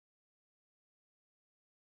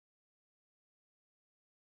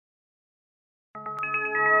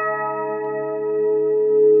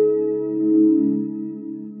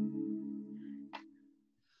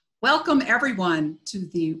Welcome everyone to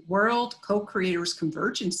the World Co-Creators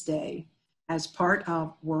Convergence Day as part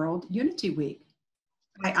of World Unity Week.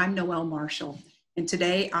 Hi, I'm Noel Marshall, and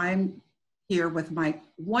today I'm here with my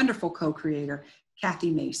wonderful co-creator,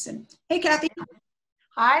 Kathy Mason. Hey, Kathy.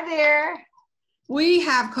 Hi there. We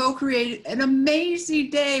have co-created an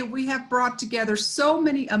amazing day. We have brought together so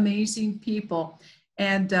many amazing people,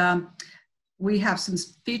 and we have some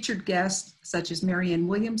featured guests such as Marianne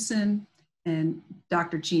Williamson, and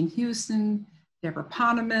Dr. Jean Houston, Deborah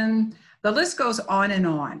Poneman. The list goes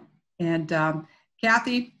on. And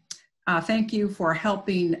Kathy, thank you for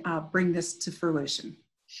helping bring this to fruition.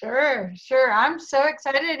 Sure. I'm so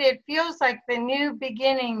excited. It feels like the new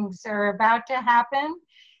beginnings are about to happen.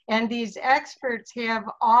 And these experts have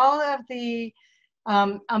all of the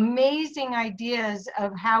amazing ideas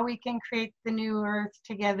of how we can create the new earth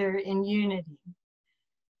together in unity.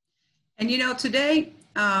 And you know, today,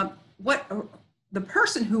 the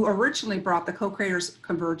person who originally brought the Co-Creators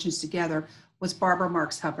Convergence together was Barbara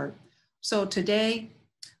Marx Hubbard. So today,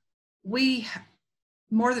 we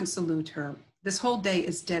more than salute her. This whole day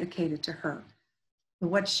is dedicated to her,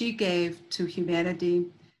 what she gave to humanity.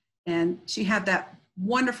 And she had that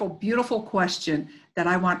wonderful, beautiful question that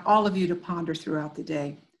I want all of you to ponder throughout the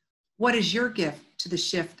day. What is your gift to the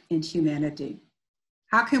shift in humanity?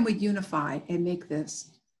 How can we unify and make this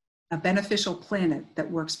a beneficial planet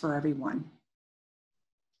that works for everyone?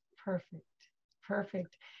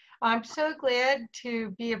 Perfect. I'm so glad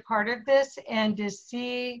to be a part of this and to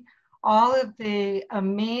see all of the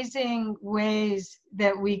amazing ways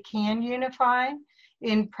that we can unify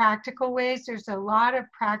in practical ways. There's a lot of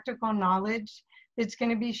practical knowledge that's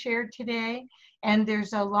going to be shared today. And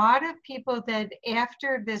there's a lot of people that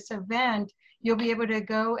after this event, you'll be able to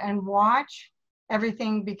go and watch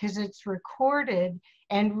everything because it's recorded.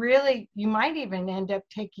 And really, you might even end up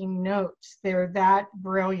taking notes. They're that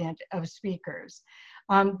brilliant of speakers.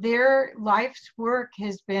 Their life's work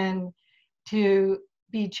has been to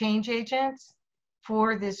be change agents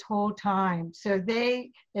for this whole time. So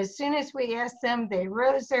they, as soon as we asked them, they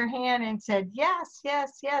rose their hand and said, yes.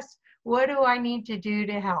 What do I need to do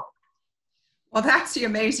to help? Well, that's the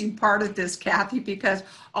amazing part of this, Kathy, because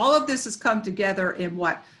all of this has come together in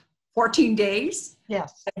 14 days?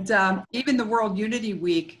 Yes. And even the World Unity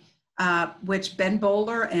Week, which Ben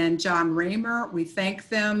Bowler and John Raymer, we thank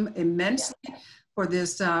them immensely for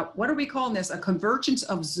this, what are we calling this? A convergence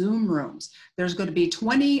of Zoom rooms. There's going to be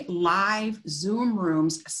 20 live Zoom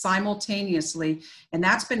rooms simultaneously, and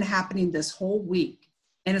that's been happening this whole week.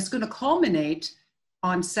 And it's going to culminate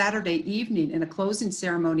on Saturday evening in a closing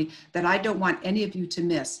ceremony that I don't want any of you to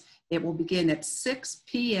miss. It will begin at 6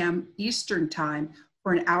 p.m. Eastern Time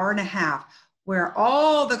for an hour and a half, where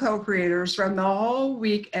all the co-creators from the whole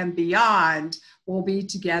week and beyond will be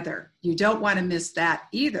together. You don't want to miss that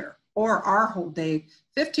either, or our whole day.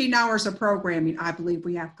 15 hours of programming, I believe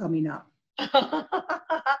we have coming up.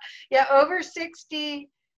 Yeah, over 20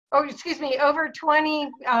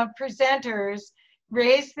 presenters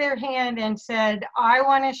raised their hand and said, I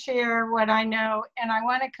want to share what I know and I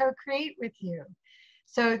want to co-create with you.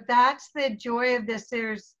 So that's the joy of this.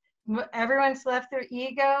 Everyone's left their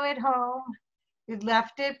ego at home,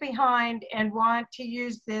 left it behind, and want to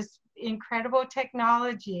use this incredible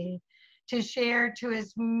technology to share to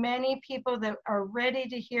as many people that are ready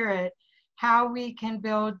to hear it, how we can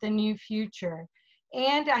build the new future.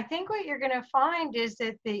 And I think what you're going to find is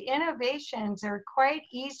that the innovations are quite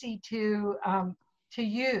easy to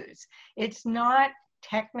use. It's not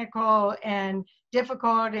technical and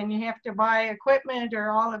difficult and you have to buy equipment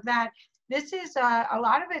or all of that. This is a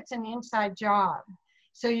lot of it's an inside job.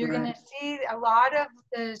 So you're going to see a lot of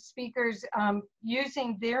the speakers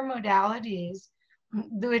using their modalities,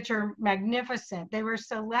 which are magnificent. They were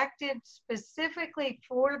selected specifically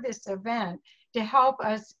for this event to help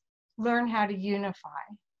us learn how to unify.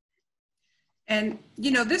 And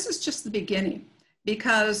you know, this is just the beginning,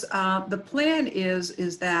 because the plan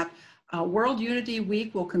is that World Unity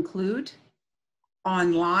Week will conclude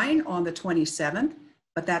online on the 27th.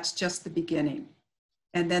 But that's just the beginning.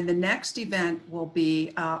 And then the next event will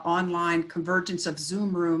be online convergence of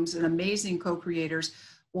Zoom rooms and amazing co-creators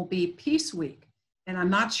will be Peace Week. And I'm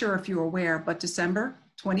not sure if you're aware, but September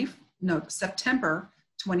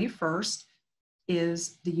 21st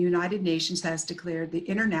is the United Nations has declared the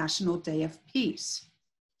International Day of Peace.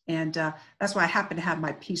 And that's why I happen to have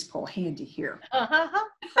my peace pole handy here.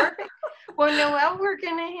 Perfect. Well, Noel, we're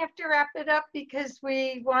going to have to wrap it up because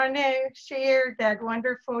we want to share that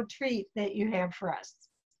wonderful treat that you have for us.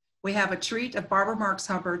 We have a treat of Barbara Marx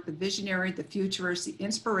Hubbard, the visionary, the futurist, the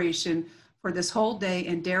inspiration for this whole day,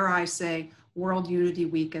 and dare I say, World Unity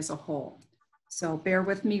Week as a whole. So bear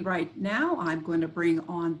with me right now. I'm going to bring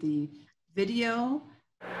on the video.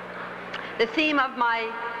 The theme of my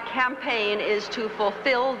campaign is to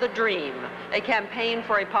fulfill the dream, a campaign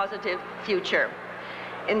for a positive future.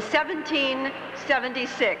 In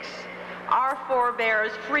 1776, our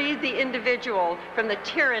forebears freed the individual from the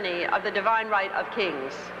tyranny of the divine right of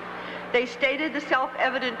kings. They stated the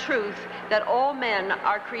self-evident truth that all men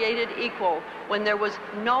are created equal when there was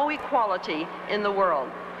no equality in the world.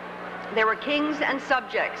 There were kings and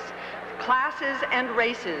subjects, classes and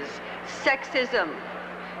races, sexism,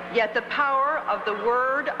 yet the power of the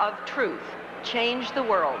word of truth changed the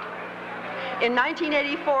world. In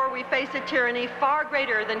 1984, we face a tyranny far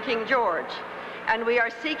greater than King George, and we are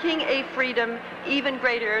seeking a freedom even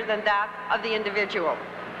greater than that of the individual.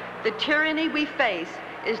 The tyranny we face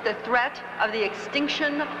is the threat of the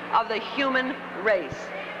extinction of the human race.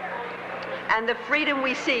 And the freedom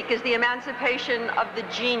we seek is the emancipation of the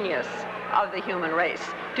genius of the human race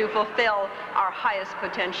to fulfill our highest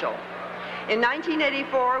potential. In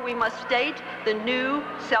 1984, we must state the new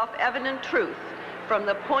self-evident truth from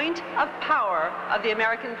the point of power of the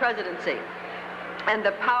American presidency. And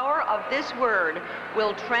the power of this word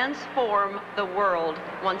will transform the world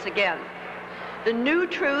once again. The new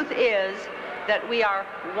truth is that we are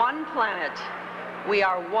one planet, we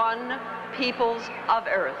are one peoples of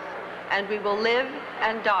earth, and we will live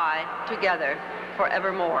and die together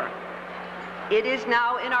forevermore. It is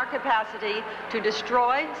now in our capacity to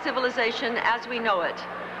destroy civilization as we know it,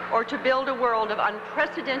 or to build a world of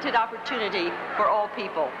unprecedented opportunity for all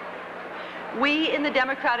people. We in the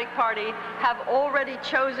Democratic Party have already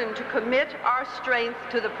chosen to commit our strength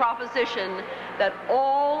to the proposition that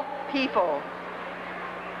all people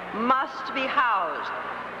must be housed,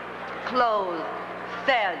 clothed,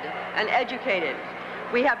 fed, and educated.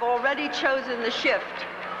 We have already chosen the shift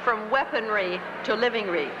from weaponry to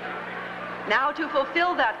livingry. Now, to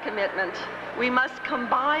fulfill that commitment, we must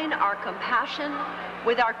combine our compassion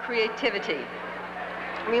with our creativity.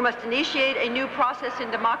 We must initiate a new process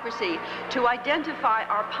in democracy to identify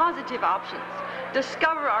our positive options,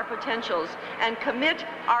 discover our potentials, and commit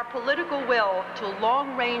our political will to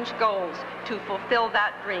long-range goals to fulfill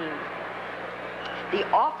that dream. The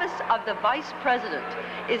office of the Vice President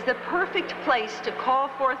is the perfect place to call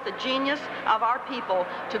forth the genius of our people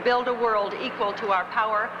to build a world equal to our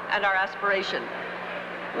power and our aspiration.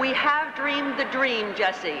 We have dreamed the dream,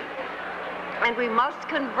 Jesse, and we must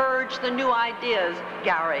converge the new ideas,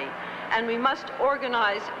 Gary, and we must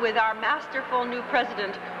organize with our masterful new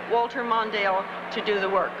president, Walter Mondale, to do the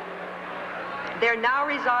work. There now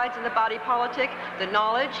resides in the body politic the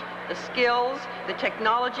knowledge, the skills, the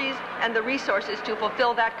technologies, and the resources to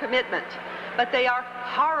fulfill that commitment. But they are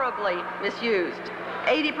horribly misused.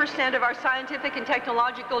 80% of our scientific and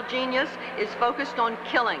technological genius is focused on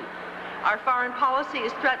killing. Our foreign policy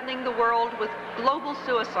is threatening the world with global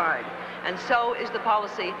suicide, and so is the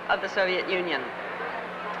policy of the Soviet Union.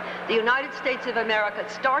 The United States of America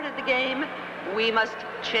started the game. We must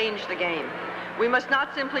change the game. We must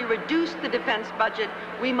not simply reduce the defense budget,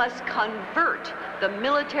 we must convert the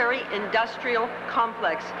military-industrial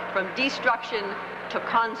complex from destruction to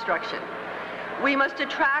construction. We must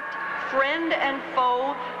attract friend and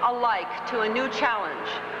foe alike to a new challenge,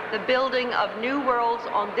 the building of new worlds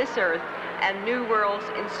on this earth and new worlds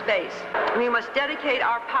in space. We must dedicate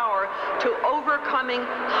our power to overcoming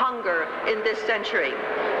hunger in this century,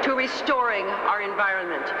 to restoring our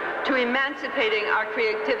environment, to emancipating our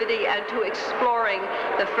creativity, and to exploring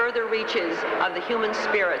the further reaches of the human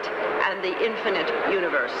spirit and the infinite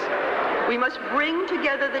universe. We must bring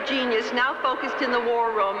together the genius now focused in the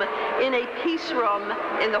war room in a peace room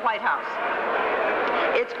in the White House.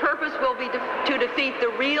 Its purpose will be to defeat the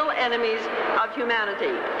real enemies of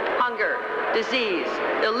humanity: hunger, disease,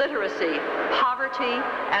 illiteracy, poverty,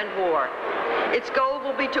 and war. Its goal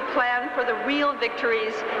will be to plan for the real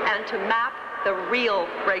victories and to map the real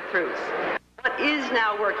breakthroughs. What is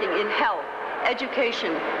now working in health,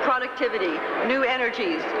 education, productivity, new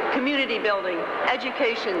energies, community building,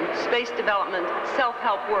 education, space development,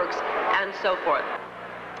 self-help works, and so forth.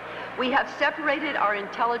 We have separated our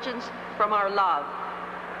intelligence from our love,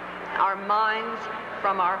 our minds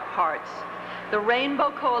from our hearts. The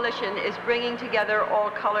Rainbow Coalition is bringing together all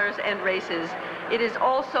colors and races. It is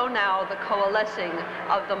also now the coalescing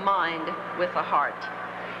of the mind with the heart.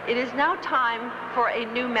 It is now time for a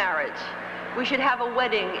new marriage. We should have a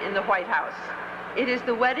wedding in the White House. It is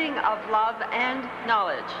the wedding of love and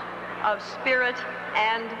knowledge, of spirit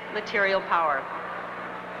and material power.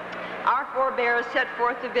 Our forebears set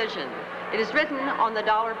forth the vision. It is written on the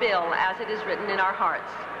dollar bill as it is written in our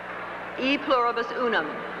hearts. E pluribus unum,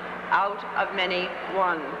 out of many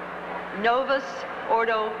one. Novus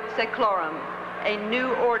Ordo Seclorum, a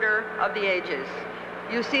new order of the ages.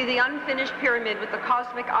 You see the unfinished pyramid with the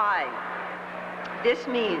cosmic eye. This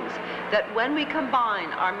means that when we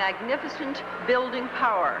combine our magnificent building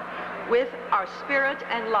power with our spirit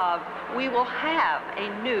and love, we will have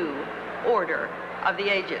a new order of the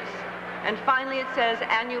ages. And finally it says,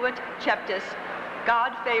 Annuit Ceptis,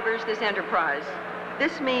 God favors this enterprise.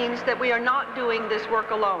 This means that we are not doing this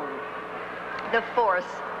work alone. The force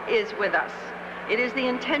is with us. It is the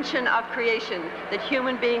intention of creation that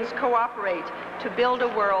human beings cooperate to build a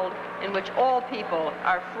world in which all people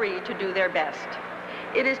are free to do their best.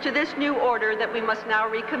 It is to this new order that we must now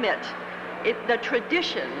recommit. The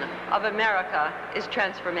tradition of America is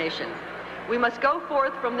transformation. We must go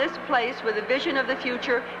forth from this place with a vision of the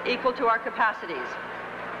future equal to our capacities.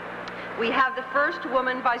 We have the first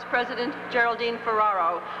woman Vice President, Geraldine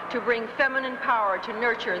Ferraro, to bring feminine power to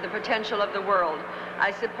nurture the potential of the world.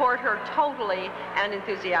 I support her totally and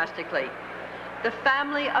enthusiastically. The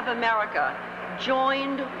family of America,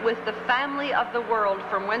 joined with the family of the world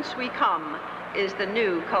from whence we come, is the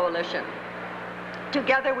new coalition.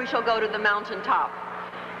 Together we shall go to the mountaintop.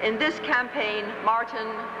 In this campaign, Martin,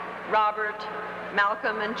 Robert,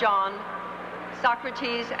 Malcolm and John,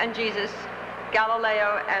 Socrates and Jesus,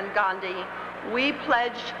 Galileo and Gandhi, we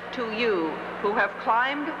pledge to you who have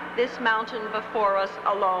climbed this mountain before us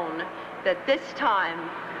alone that this time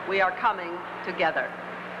we are coming together.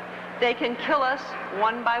 They can kill us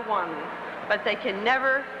one by one, but they can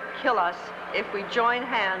never kill us if we join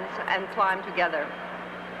hands and climb together.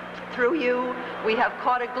 Through you, we have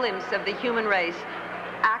caught a glimpse of the human race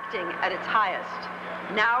acting at its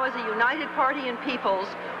highest. Now, as a united party and peoples,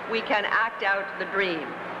 we can act out the dream.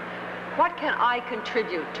 What can I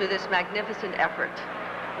contribute to this magnificent effort?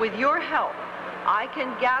 With your help, I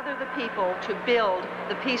can gather the people to build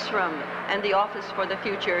the Peace Room and the Office for the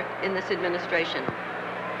Future in this administration.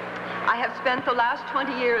 I have spent the last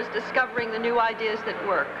 20 years discovering the new ideas that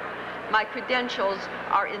work. My credentials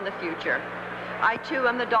are in the future. I, too,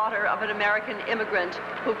 am the daughter of an American immigrant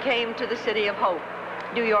who came to the City of Hope,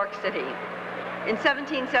 New York City. In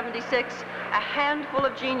 1776, a handful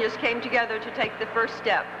of genius came together to take the first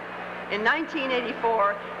step. In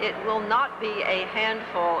 1984, it will not be a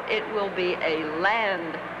handful, it will be a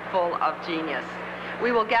land full of genius.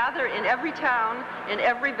 We will gather in every town, in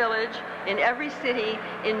every village, in every city,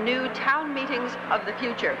 in new town meetings of the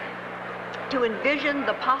future, to envision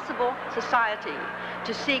the possible society,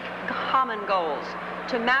 to seek common goals,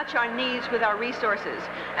 to match our needs with our resources,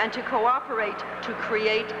 and to cooperate to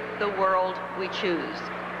create the world we choose.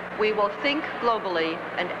 We will think globally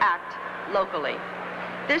and act locally.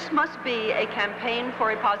 This must be a campaign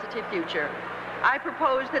for a positive future. I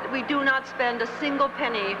propose that we do not spend a single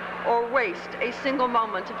penny or waste a single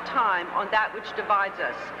moment of time on that which divides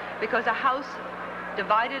us, because a house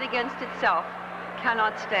divided against itself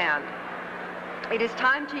cannot stand. It is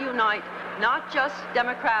time to unite not just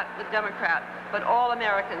Democrat with Democrat, but all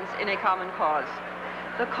Americans in a common cause.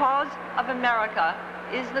 The cause of America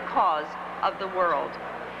is the cause of the world.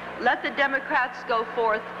 Let the Democrats go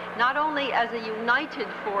forth not only as a united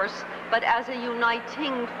force, but as a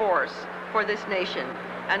uniting force for this nation,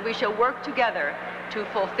 and we shall work together to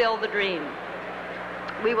fulfill the dream.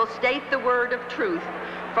 We will state the word of truth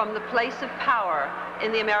from the place of power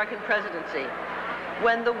in the American presidency.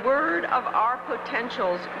 When the word of our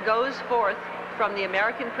potentials goes forth from the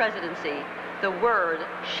American presidency, the word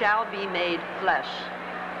shall be made flesh.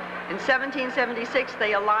 In 1776,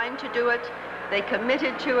 they aligned to do it, they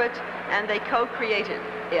committed to it, and they co-created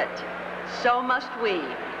it. So must we,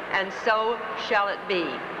 and so shall it be.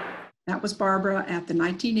 That was Barbara at the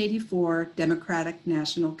 1984 Democratic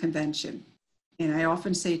National Convention. And I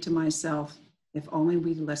often say to myself, if only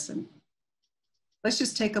we listen. Let's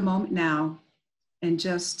just take a moment now and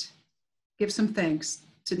just give some thanks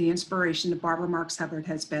to the inspiration that Barbara Marx Hubbard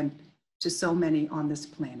has been to so many on this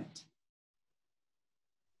planet.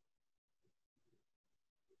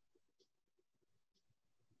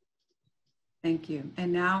 Thank you.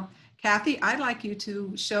 And now, Kathy, I'd like you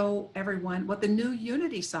to show everyone what the new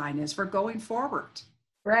unity sign is for going forward.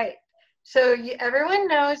 Right. So everyone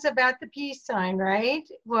knows about the peace sign, right?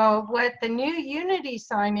 Well, what the new unity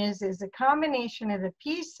sign is a combination of the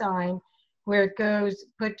peace sign where it goes,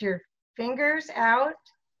 put your fingers out,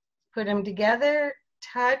 put them together,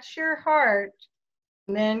 touch your heart,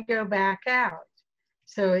 and then go back out.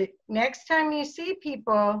 So next time you see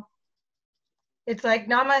people, it's like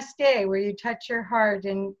namaste, where you touch your heart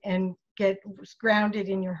and get grounded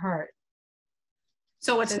in your heart.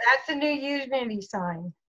 So that's the new unity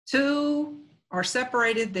sign. Two are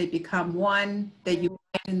separated, they become one, they unite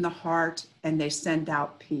in the heart, and they send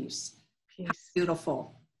out peace. Peace.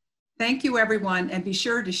 Beautiful. Thank you, everyone. And be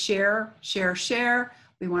sure to share, share, share.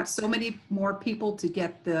 We want so many more people to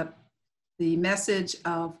get the message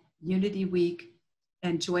of Unity Week,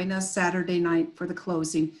 and join us Saturday night for the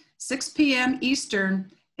closing, 6 p.m.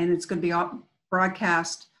 Eastern, and it's going to be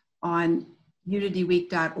broadcast on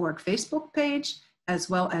unityweek.org Facebook page, as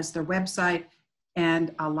well as their website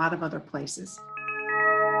and a lot of other places.